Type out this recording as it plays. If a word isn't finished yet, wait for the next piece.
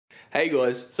Hey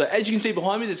guys, so as you can see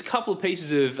behind me, there's a couple of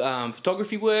pieces of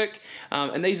photography work,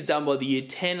 and these are done by the year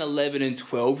 10, 11 and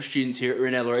 12 students here at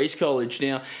Reynella East College.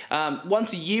 Now,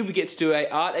 once a year we get to do a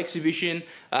art exhibition,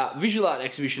 visual art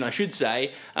exhibition I should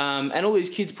say, and all these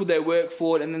kids put their work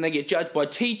forward and then they get judged by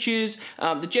teachers,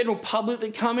 the general public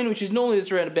that come in, which is normally there's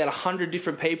around about 100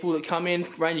 different people that come in,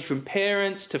 ranging from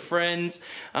parents to friends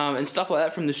and stuff like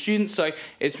that from the students, so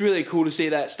it's really cool to see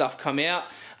that stuff come out.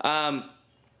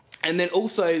 And then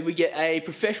also we get a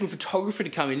professional photographer to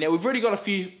come in. Now we've already got a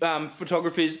few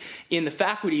photographers in the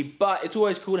faculty, but it's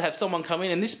always cool to have someone come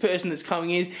in, and this person that's coming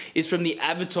in is from the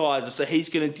advertiser, so he's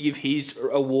going to give his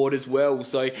award as well.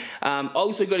 So I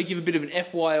also got to give a bit of an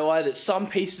FYI that some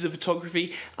pieces of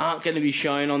photography aren't going to be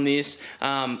shown on this.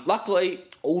 Luckily,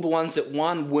 all the ones that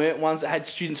won weren't ones that had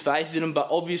students' faces in them, but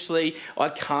obviously I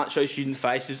can't show students'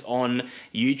 faces on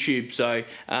YouTube, so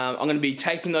I'm going to be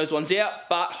taking those ones out,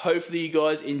 but hopefully you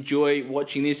guys enjoy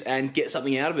watching this and get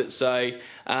something out of it. So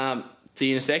see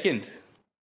you in a second.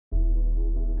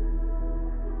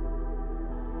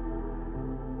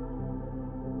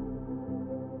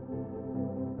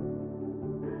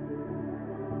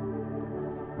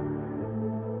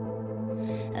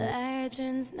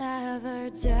 Legends never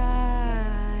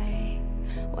die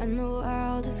when the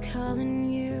world is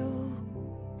calling you.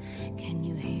 Can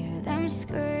you hear them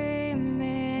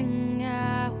screaming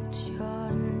out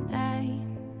your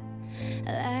name?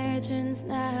 Legends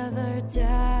never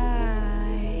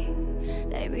die,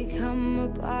 they become a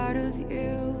part of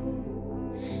you.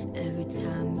 Every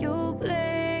time you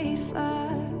play for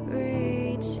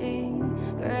reaching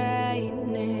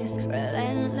greatness,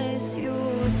 relentless,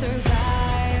 you survive.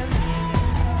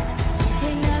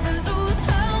 When the world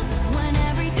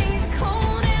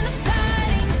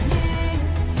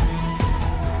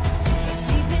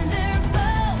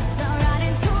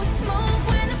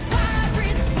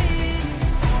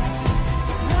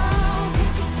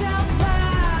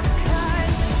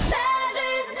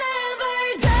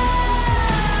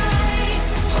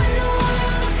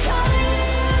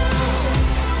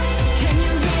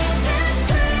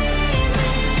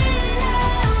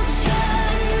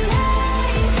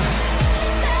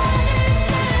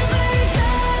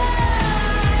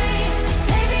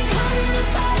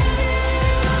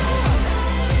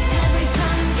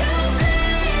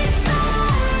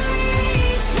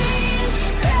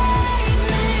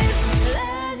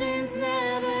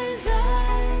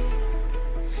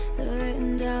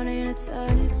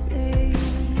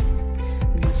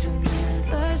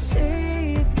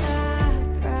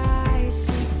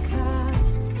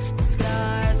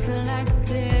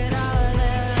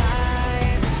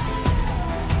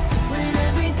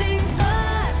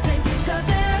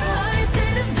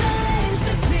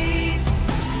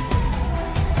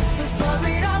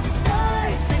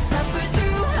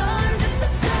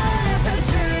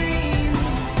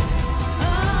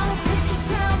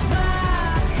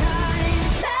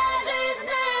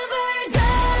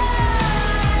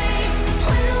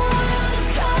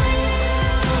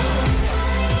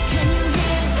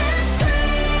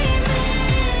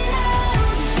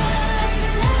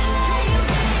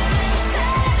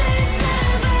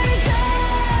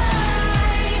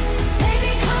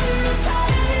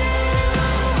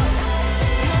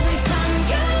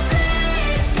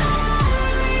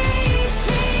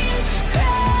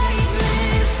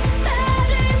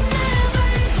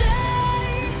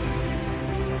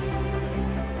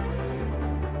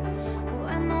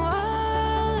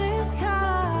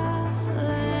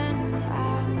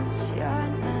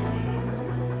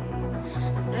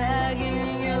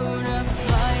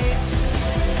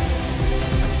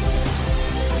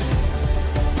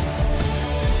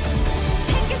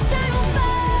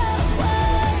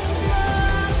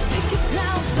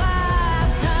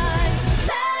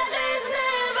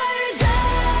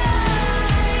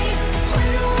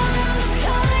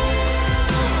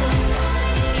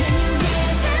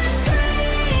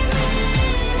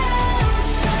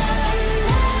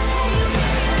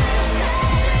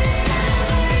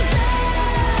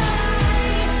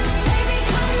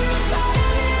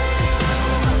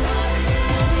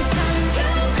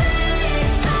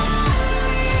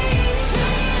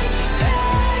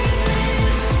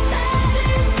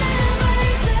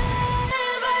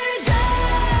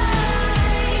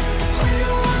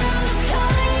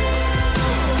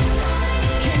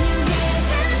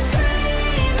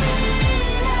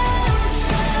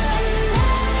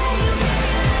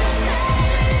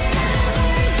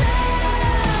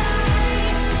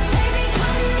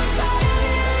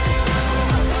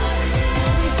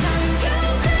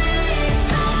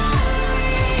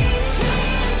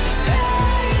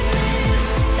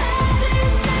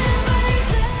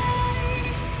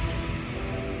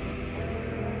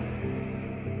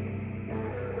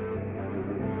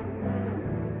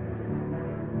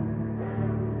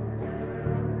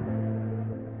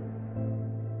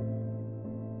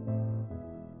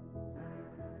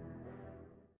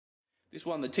This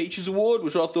won the Teachers Award,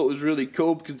 which I thought was really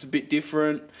cool because it's a bit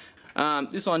different.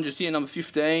 This one just here, number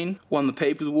 15, won the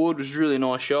People's Award, which was a really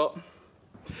nice shot.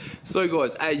 So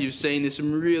guys, as you've seen, there's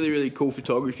some really cool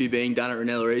photography being done at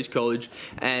Reynella East College,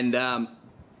 and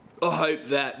I hope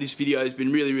that this video has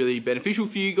been really beneficial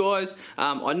for you guys.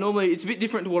 It's a bit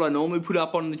different to what I normally put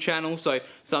up on the channel, so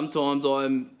sometimes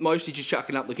I'm mostly just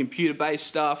chucking up the computer-based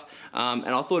stuff, and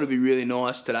I thought it'd be really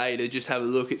nice today to just have a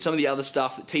look at some of the other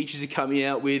stuff that teachers are coming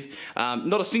out with.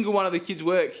 Not a single one of the kids'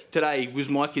 work today was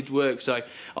my kids' work, so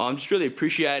I'm just really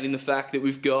appreciating the fact that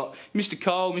we've got Mr.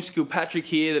 Cole, Mr. Kilpatrick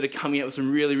here that are coming out with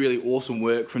some really awesome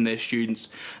work from their students.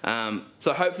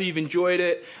 So hopefully you've enjoyed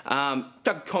it. Chuck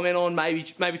a comment on,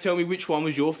 maybe tell me which one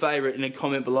was your favourite in a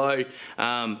comment below.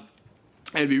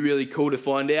 It'd be really cool to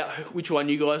find out which one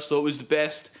you guys thought was the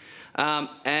best.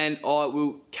 And I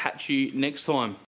will catch you next time.